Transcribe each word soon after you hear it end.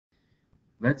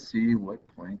Let's see what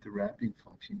point the wrapping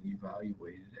function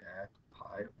evaluated at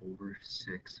pi over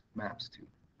 6 maps to.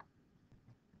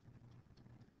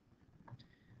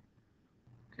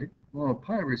 Okay, well,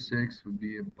 pi over 6 would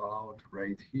be about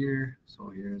right here.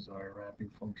 So here's our wrapping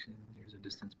function. Here's a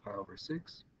distance pi over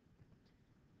 6.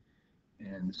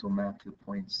 And this will map to the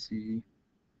point C,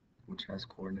 which has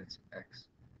coordinates x,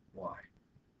 y.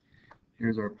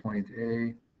 Here's our point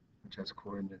A, which has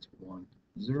coordinates 1,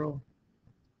 0.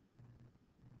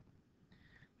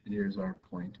 And here's our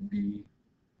point B,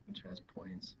 which has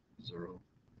points 0,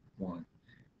 1.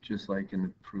 Just like in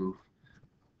the proof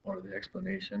or the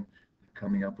explanation,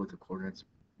 coming up with the coordinates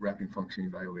wrapping function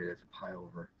evaluated at pi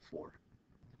over 4.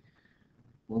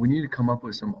 Well, we need to come up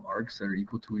with some arcs that are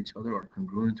equal to each other or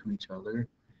congruent to each other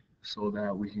so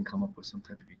that we can come up with some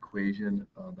type of equation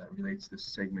that relates the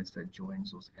segments that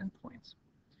joins those endpoints.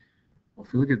 Well,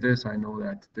 if you look at this, I know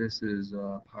that this is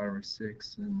pi over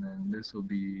 6, and then this will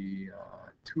be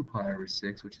 2 pi over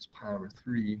 6, which is pi over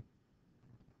 3.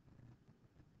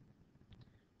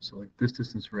 So like this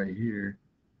distance right here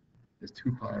is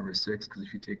 2 pi over 6, because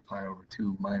if you take pi over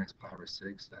 2 minus pi over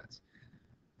 6, that's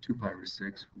 2 pi over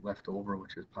 6 left over,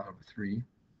 which is pi over 3.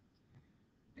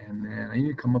 And then I need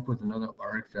to come up with another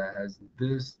arc that has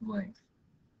this length,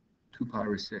 2 pi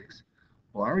over 6.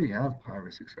 Well, I already have pi over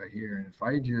 6 right here, and if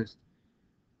I just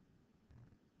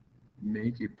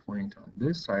make a point on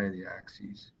this side of the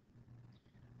axis,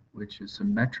 which is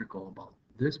symmetrical about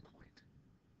this point,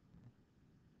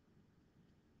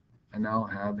 I now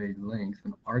have a length,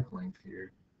 an arc length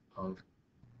here of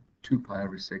 2 pi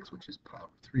over 6, which is pi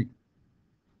over 3.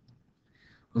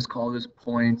 Let's call this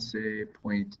point, say,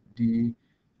 point D.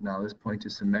 Now this point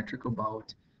is symmetrical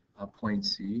about point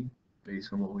C,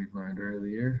 based on what we've learned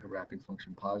earlier, a wrapping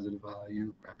function positive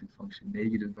value, wrapping function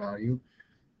negative value.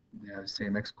 They have the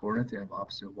same x coordinate, they have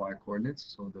opposite y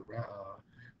coordinates, so the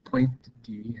point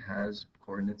D has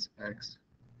coordinates x,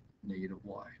 negative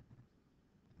y.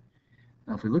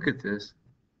 Now if we look at this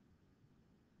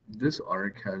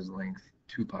arc has length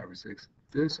 2 pi over 6,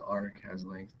 this arc has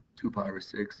length 2 pi over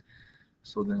 6,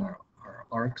 so then our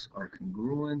arcs are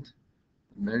congruent,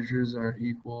 measures are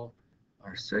equal,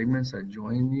 our segments that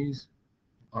join these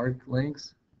arc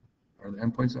lengths, or the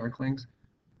endpoints of arc lengths,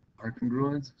 are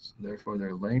congruent, so therefore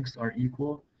their lengths are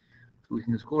equal. So we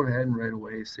can just go ahead and right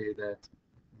away say that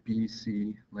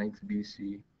BC, length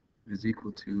BC, is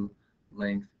equal to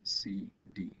length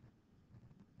CD.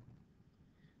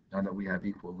 Now that we have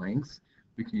equal lengths,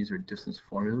 we can use our distance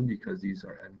formula because these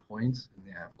are endpoints and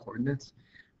they have coordinates.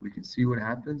 We can see what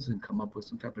happens and come up with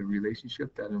some type of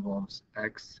relationship that involves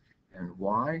x and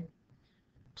y.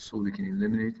 So we can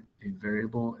eliminate a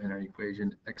variable in our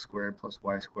equation, x squared plus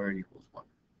y squared equals 1.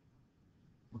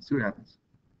 Let's see what happens.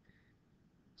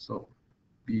 So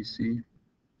BC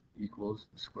equals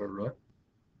the square root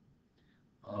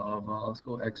of, let's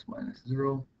go x minus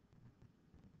 0,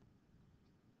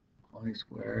 quantity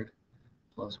squared,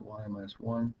 plus y minus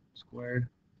 1 squared.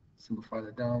 Simplify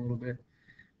that down a little bit,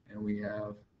 and we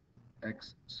have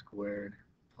x squared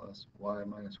plus y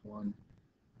minus 1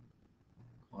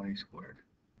 quantity squared.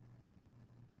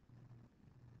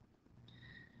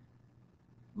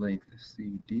 Length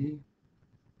CD.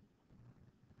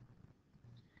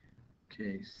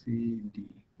 Okay, CD.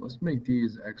 Let's make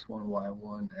these x1,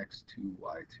 y1, x2,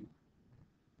 y2.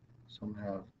 So I'm going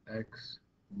to have x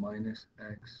minus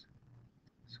x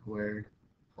squared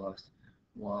plus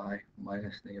y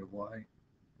minus negative y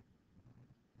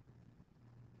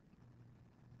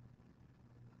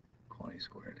quantity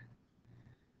squared.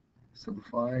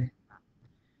 Simplify.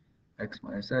 X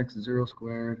minus x, 0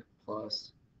 squared,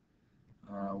 plus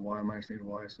y minus negative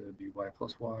y, so it would be y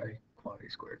plus y quantity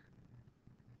squared.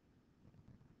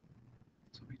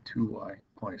 So it would be 2y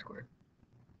quantity squared.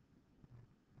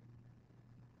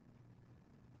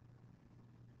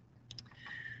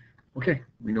 Okay,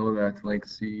 we know that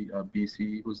length BC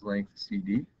equals length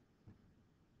CD.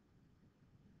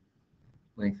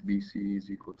 Length BC is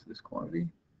equal to this quantity.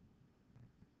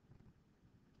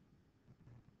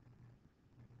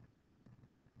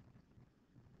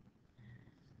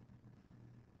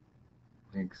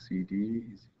 Length CD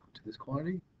is equal to this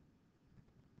quantity.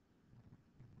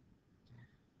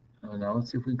 Now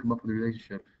let's see if we can come up with a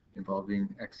relationship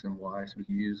involving x and y, so we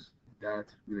can use that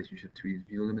relationship to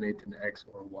eliminate an x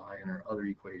or y in our other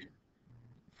equation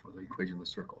for the equation of the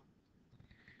circle.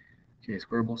 Okay,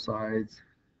 square both sides,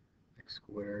 x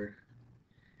squared,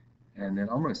 and then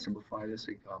I'm going to simplify this.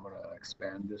 I'm going to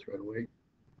expand this right away.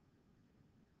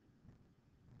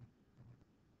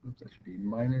 Oops, that should be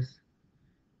minus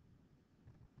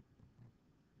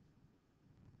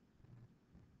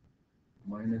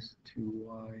minus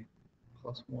 2y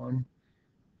plus 1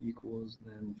 equals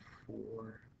then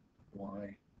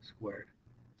 4y squared.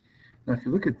 Now if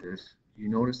you look at this, you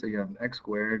notice that you have an x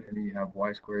squared and then you have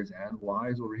y squareds and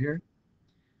y's over here.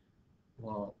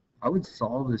 Well, I would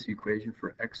solve this equation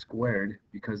for x squared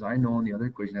because I know in the other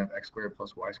equation I have x squared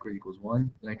plus y squared equals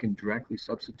 1, and I can directly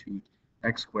substitute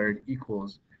x squared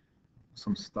equals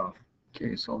some stuff.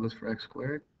 Okay, solve this for x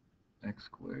squared. X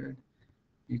squared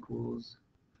equals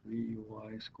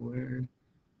 3y squared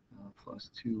plus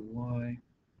 2y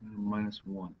minus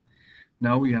 1.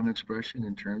 Now we have an expression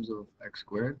in terms of x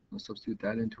squared. Let's substitute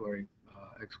that into our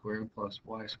x squared plus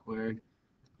y squared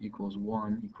equals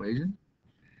 1 equation.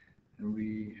 And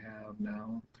we have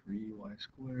now 3y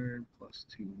squared plus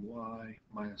 2y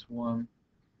minus 1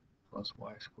 plus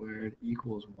y squared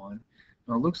equals 1.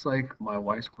 Now it looks like my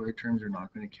y squared terms are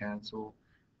not going to cancel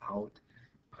out.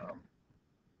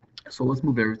 So let's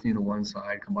move everything to one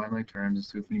side, combine my terms, and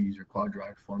see if we use your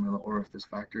quadratic formula or if this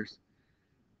factors.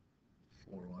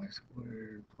 4y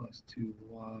squared plus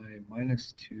 2y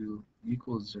minus 2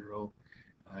 equals 0.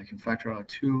 I can factor out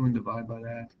 2 and divide by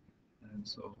that. And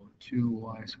so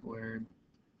 2y squared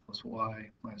plus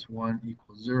y minus 1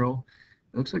 equals 0.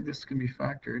 It looks like this can be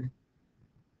factored.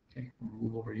 Okay, we'll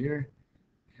move over here.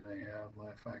 And I have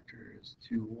my factor is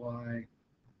 2y,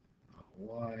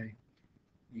 y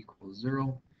equals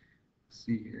 0.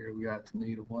 See here, we got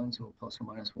 -1, so plus or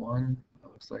minus 1.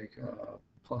 Looks like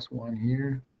plus 1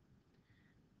 here,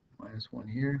 minus 1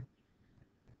 here.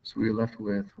 So we're left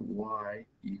with y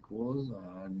equals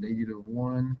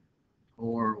 -1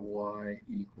 or y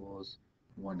equals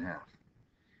 1/2.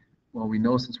 Well, we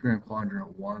know since we're in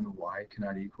quadrant 1, y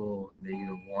cannot equal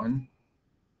 -1.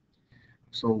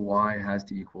 So y has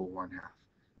to equal 1/2.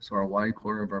 So our y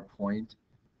coordinate of our point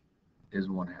is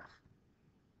 1/2.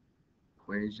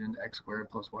 Equation x squared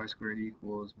plus y squared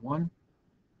equals 1.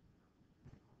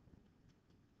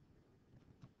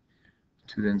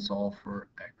 To then solve for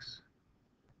x.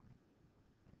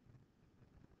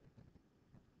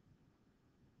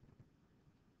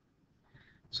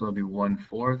 So it'll be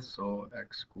 1/4, so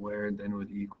x squared then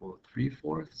would equal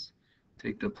 3/4.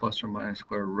 Take the plus or minus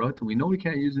square root. We know we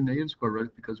can't use the negative square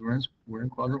root because we're in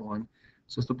quadrant 1.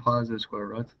 So it's the positive square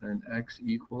root. Then x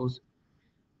equals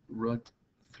root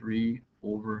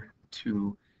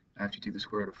 3/2 after you take the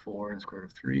square root of 4 and the square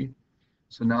root of 3.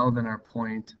 So now then our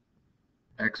point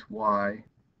xy.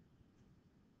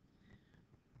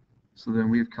 So then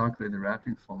we've calculated the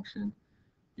wrapping function,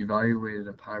 evaluated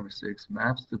at pi/6,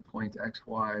 maps the point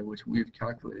xy, which we've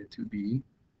calculated to be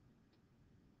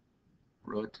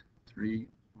root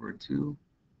 3/2,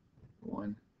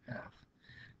 1/2.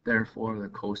 Therefore, the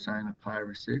cosine of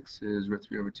pi/6 is root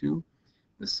 3/2.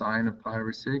 The sine of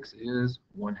pi/6 is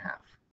 1/2.